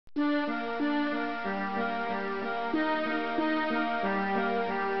It's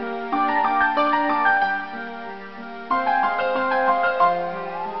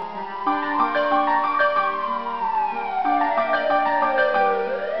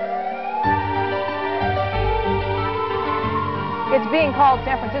being called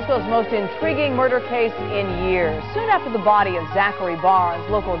San Francisco's most intriguing murder case in years. Soon after the body of Zachary Barnes,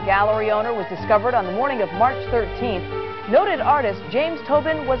 local gallery owner, was discovered on the morning of March 13th, noted artist James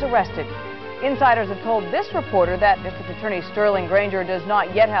Tobin was arrested. Insiders have told this reporter that District Attorney Sterling Granger does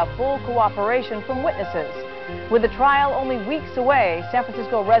not yet have full cooperation from witnesses. With the trial only weeks away, San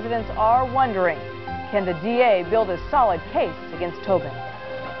Francisco residents are wondering, can the DA build a solid case against Tobin?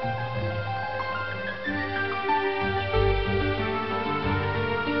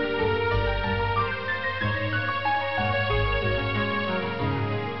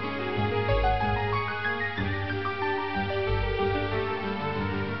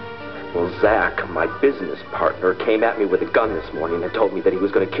 Well, Zach, my business partner, came at me with a gun this morning and told me that he was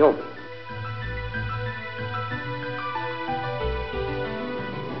going to kill me.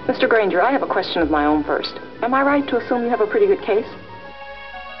 Mr. Granger, I have a question of my own first. Am I right to assume you have a pretty good case?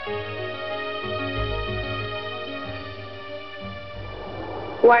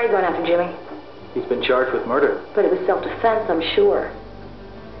 Why are you going after Jimmy? He's been charged with murder. But it was self-defense, I'm sure.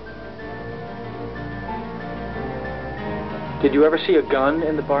 Did you ever see a gun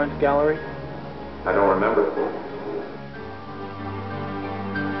in the Barnes gallery? I don't remember.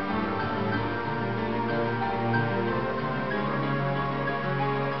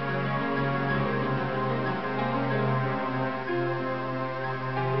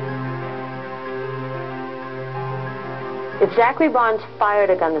 If Zachary Barnes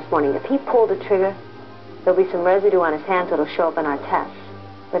fired a gun this morning, if he pulled the trigger, there'll be some residue on his hands that'll show up in our tests.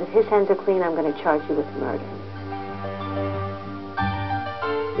 But if his hands are clean, I'm going to charge you with murder.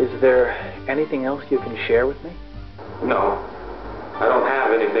 Is there anything else you can share with me? No, I don't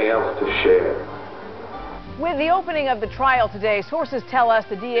have anything else to share. With the opening of the trial today, sources tell us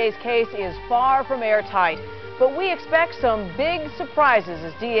the DA's case is far from airtight. But we expect some big surprises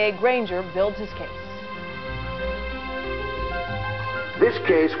as DA Granger builds his case. This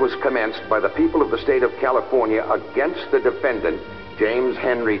case was commenced by the people of the state of California against the defendant, James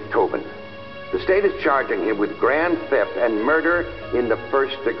Henry Tobin. The state is charging him with grand theft and murder in the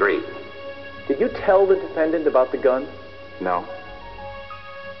first degree. Did you tell the defendant about the gun? No.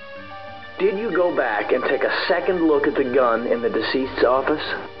 Did you go back and take a second look at the gun in the deceased's office?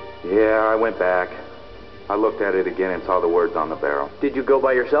 Yeah, I went back. I looked at it again and saw the words on the barrel. Did you go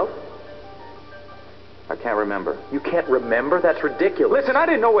by yourself? I can't remember. You can't remember? That's ridiculous. Listen, I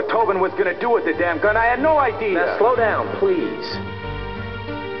didn't know what Tobin was going to do with the damn gun. I had no idea. Now, slow down, please.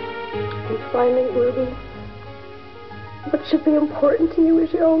 And finally, Ruby, what should be important to you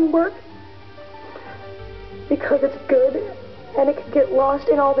is your own work. Because it's good, and it can get lost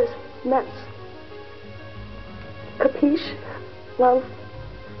in all this mess. Capiche? Love?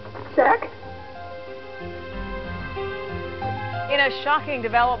 Zach? In a shocking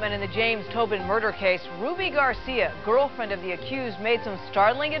development in the James Tobin murder case, Ruby Garcia, girlfriend of the accused, made some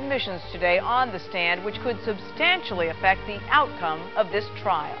startling admissions today on the stand, which could substantially affect the outcome of this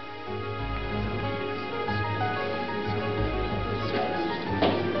trial.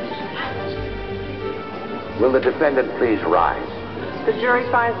 Will the defendant please rise? The jury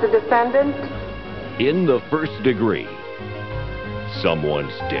finds the defendant. In the first degree,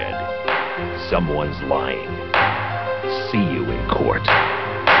 someone's dead, someone's lying. See you in court.